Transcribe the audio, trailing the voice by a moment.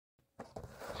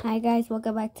Hi guys,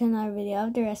 welcome back to another video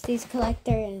of the Rusty's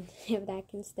Collector, and if that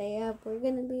can stay up, we're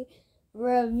gonna be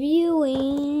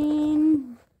reviewing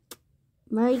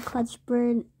Murry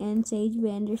Cluchburn and Sage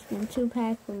Vanderspin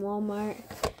 2-pack from Walmart.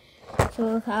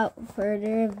 So without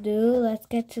further ado, let's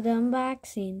get to the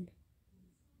unboxing.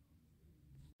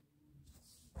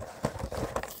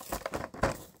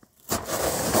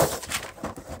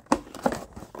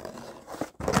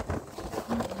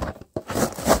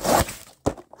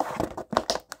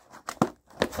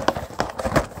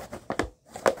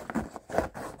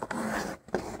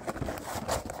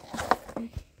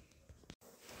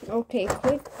 Okay,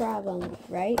 quick problem,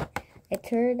 right? I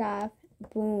turned it off,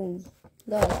 boom,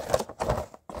 look.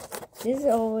 This is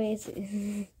always,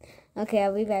 okay,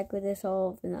 I'll be back with this all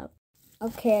open up.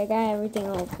 Okay, I got everything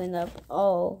opened up.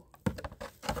 Oh.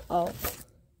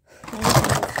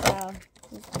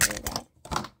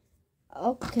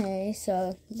 Okay,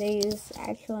 so they use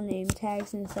actual name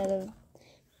tags instead of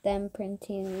them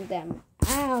printing them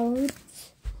out.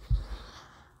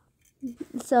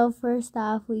 So first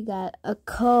off, we got a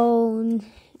cone.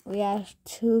 We have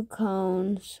 2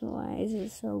 cones. Why is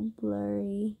it so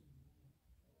blurry?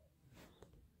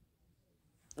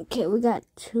 Okay, we got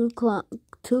two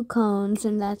cones,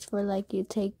 and that's for like you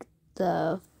take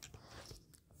the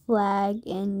flag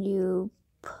and you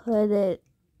put it,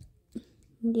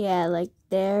 yeah, like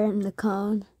there in the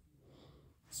cone.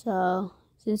 So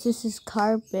since this is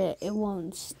carpet, it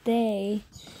won't stay.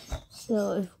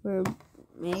 So if we're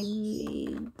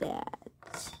maybe that.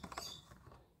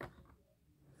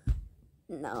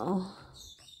 No.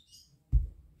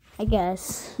 I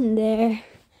guess there.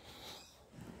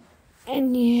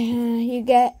 And yeah, you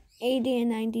get 80 and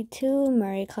 92,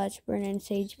 Murry Cluchburn and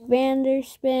Sage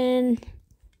Vanderspin.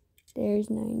 There's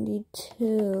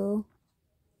 92.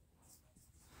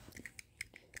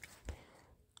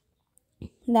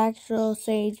 The actual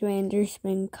Sage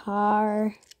Vanderspin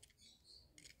car.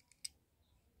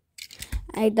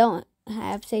 I don't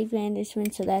have Sage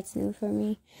Vanderspin, so that's new for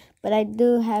me. But I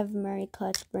do have Murry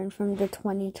Cluchburn from the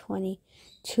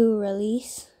 2022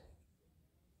 release.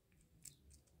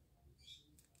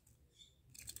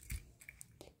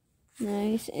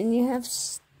 Nice. And you have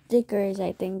stickers,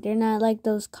 I think. They're not like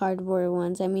those cardboard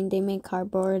ones. I mean, they make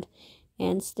cardboard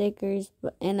and stickers,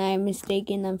 and I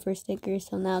mistaken them for stickers,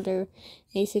 so now they're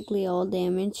basically all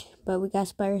damaged. But we got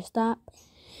Spire Stop.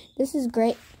 This is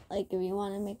great, like if you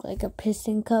want to make like a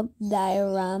piston cup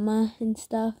diorama and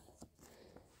stuff.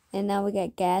 And now we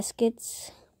got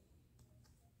gaskets.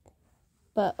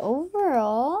 But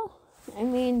overall, I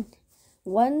mean,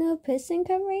 one new piston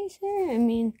cup racer, I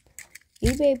mean,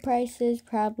 eBay prices,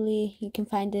 probably you can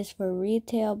find this for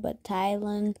retail, but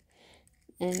Thailand,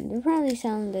 and they're probably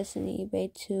selling this in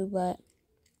eBay too. But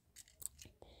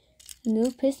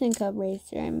new piston cup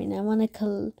racer, I mean, I want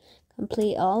to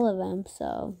complete all of them,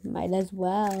 so might as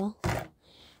well.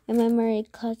 And my Murry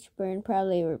Cluchburn,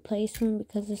 probably a replacement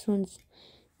because this one's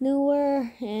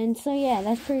newer. And so yeah,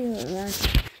 that's pretty much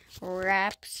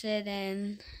wraps it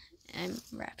in. And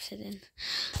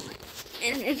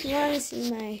if you want to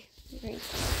see my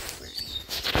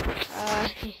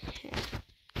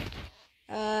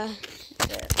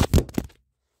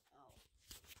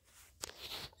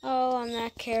oh, I'm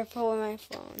not careful with my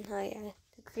phone. Oh yeah,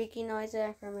 the creaky noise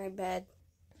there from my bed.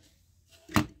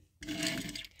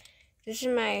 This is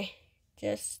my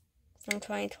just from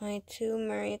 2022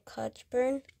 Murry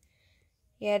Cluchburn.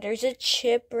 Yeah, there's a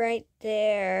chip right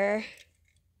there.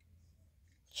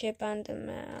 Chip on the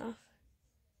mouth.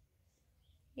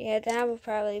 Yeah, that will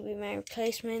probably be my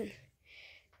replacement.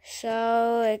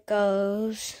 So it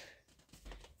goes.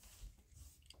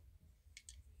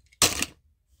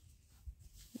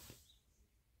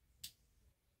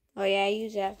 Oh yeah, I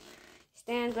use that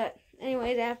stand, but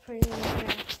anyway, that pretty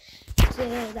much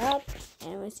set it up,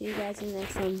 and we'll see you guys in the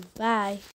next one. Bye.